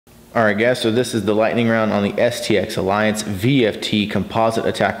Alright guys, so this is the lightning round on the STX Alliance VFT Composite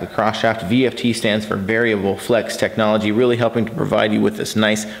Attack Lacrosse Shaft. VFT stands for Variable Flex Technology, really helping to provide you with this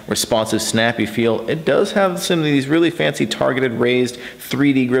nice, responsive, snappy feel. It does have some of these really fancy targeted raised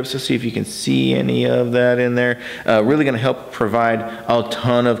 3D grips. Let's see if you can see any of that in there. Really going to help provide a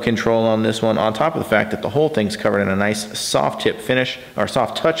ton of control on this one, on top of the fact that the whole thing's covered in a nice soft tip finish, or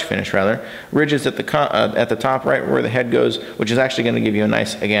soft touch finish rather. Ridges at the top right where the head goes, which is actually going to give you a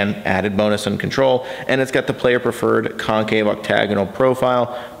nice, again, added bonus and control, and it's got the player preferred concave octagonal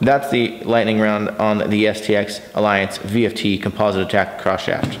profile. That's the lightning round on the STX Alliance VFT Composite Attack Lacrosse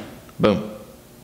Shaft. Boom.